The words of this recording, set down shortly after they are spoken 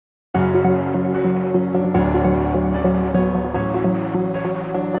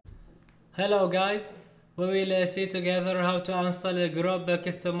Hello guys, we will see together how to install a Grub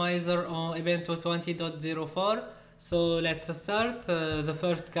Customizer on Ubuntu 20.04. So let's start. The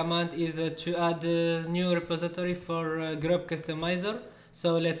first command is to add a new repository for Grub Customizer.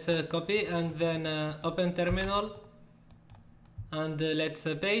 So let's copy and then open terminal and let's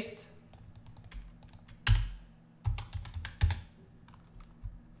paste.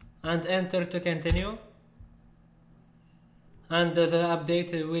 And enter to continue. And the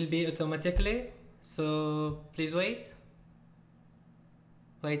update will be automatically, so please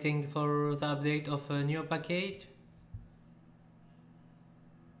waiting for the update of a new package.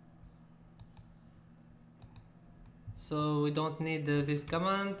 So we don't need this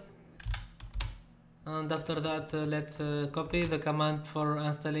command, and after that let's copy the command for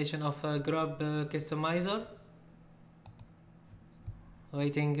installation of Grub Customizer,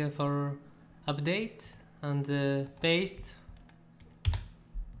 waiting for update and paste.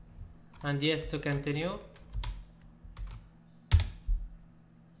 And yes to continue,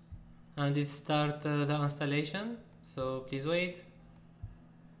 and it start the installation, so please wait.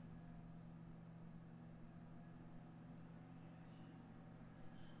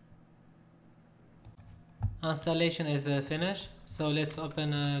 Installation is finished, so let's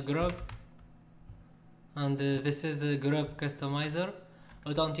open Grub, and this is a Grub Customizer.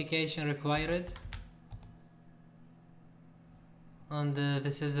 Authentication required. And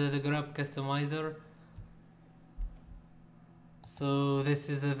this is the Grub Customizer. So this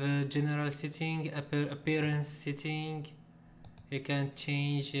is the general setting, appearance setting. You can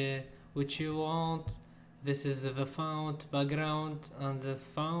change which you want. This is the font, background, and the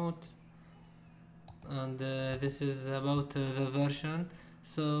font. And this is about the version.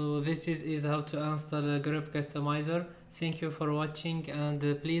 So this is how to install a Grub Customizer. Thank you for watching, and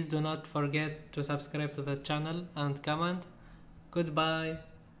please do not forget to subscribe to the channel and comment. Goodbye.